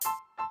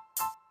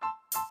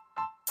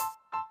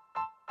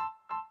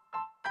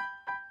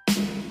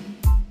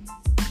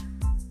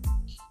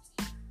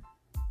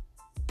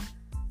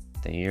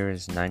The year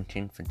is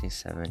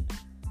 1957, and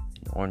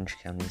Orange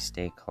County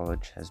State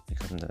College has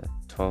become the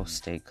 12th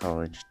state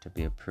college to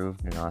be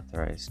approved and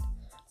authorized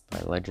by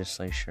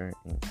legislature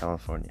in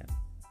California.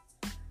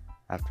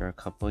 After a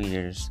couple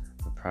years,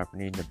 the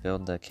property to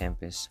build the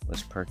campus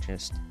was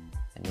purchased,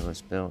 and it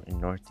was built in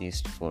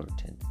Northeast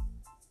Fullerton.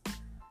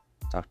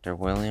 Dr.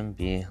 William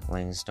B.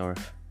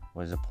 Langsdorff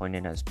was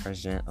appointed as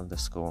president of the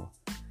school,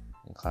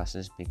 and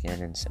classes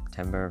began in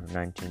September of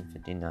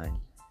 1959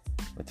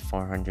 with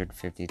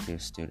 452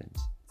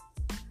 students.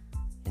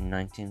 In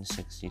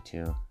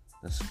 1962,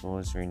 the school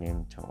was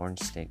renamed to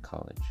Orange State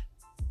College.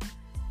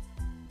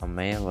 On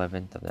May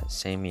 11th of that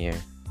same year,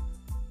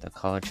 the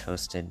college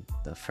hosted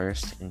the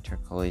first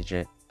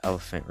intercollegiate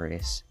elephant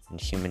race in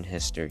human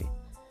history,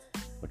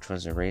 which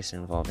was a race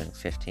involving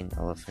 15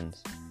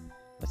 elephants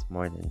with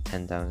more than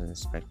 10,000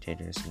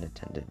 spectators in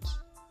attendance.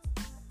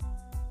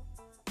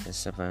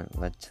 This event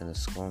led to the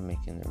school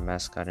making their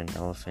mascot an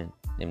elephant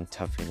named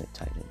Tuffy the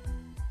Titan.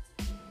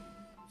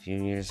 A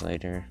few years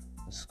later,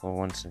 the school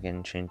once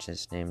again changed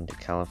its name to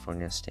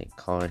California State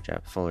College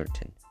at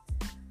Fullerton,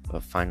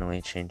 but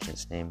finally changed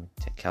its name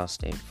to Cal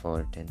State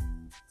Fullerton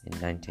in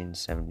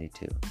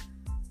 1972.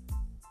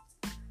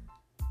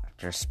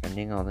 After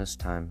spending all this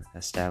time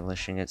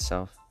establishing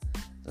itself,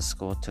 the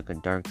school took a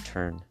dark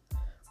turn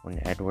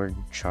when Edward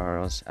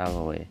Charles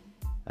Alloway,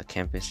 a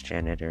campus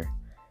janitor,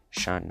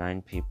 shot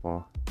 9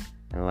 people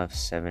and left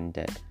 7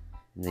 dead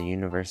in the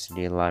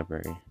university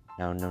library,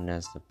 now known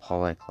as the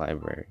Pollack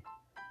Library.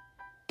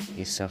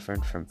 He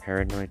suffered from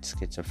paranoid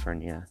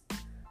schizophrenia,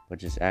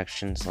 but his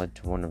actions led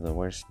to one of the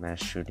worst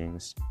mass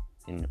shootings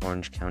in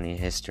Orange County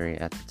history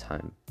at the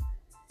time.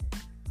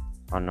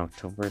 On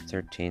October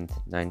 13,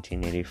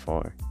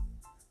 1984,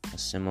 a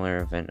similar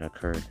event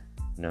occurred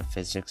when a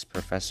physics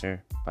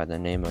professor by the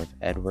name of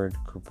Edward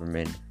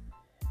Cooperman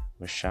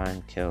was shot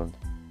and killed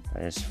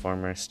by his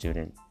former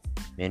student,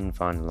 Min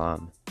Von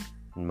Lam,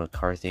 in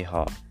McCarthy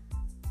Hall.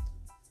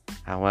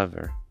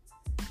 However,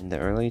 in the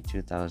early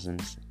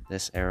 2000s,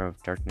 this era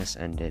of darkness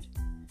ended,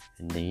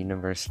 and the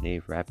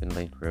university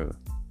rapidly grew.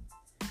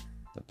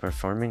 The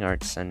Performing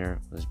Arts Center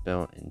was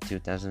built in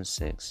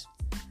 2006,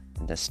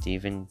 and the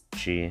Stephen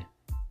G.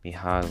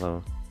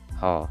 Mihalo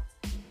Hall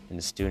and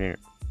the Student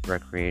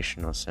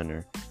Recreational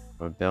Center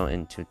were built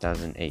in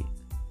 2008.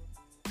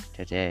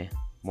 Today,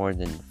 more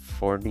than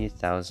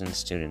 40,000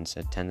 students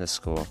attend the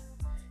school,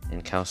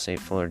 and Cal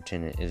State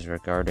Fullerton is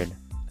regarded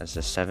as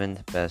the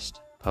 7th best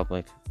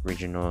public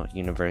regional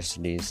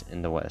universities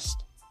in the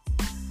West.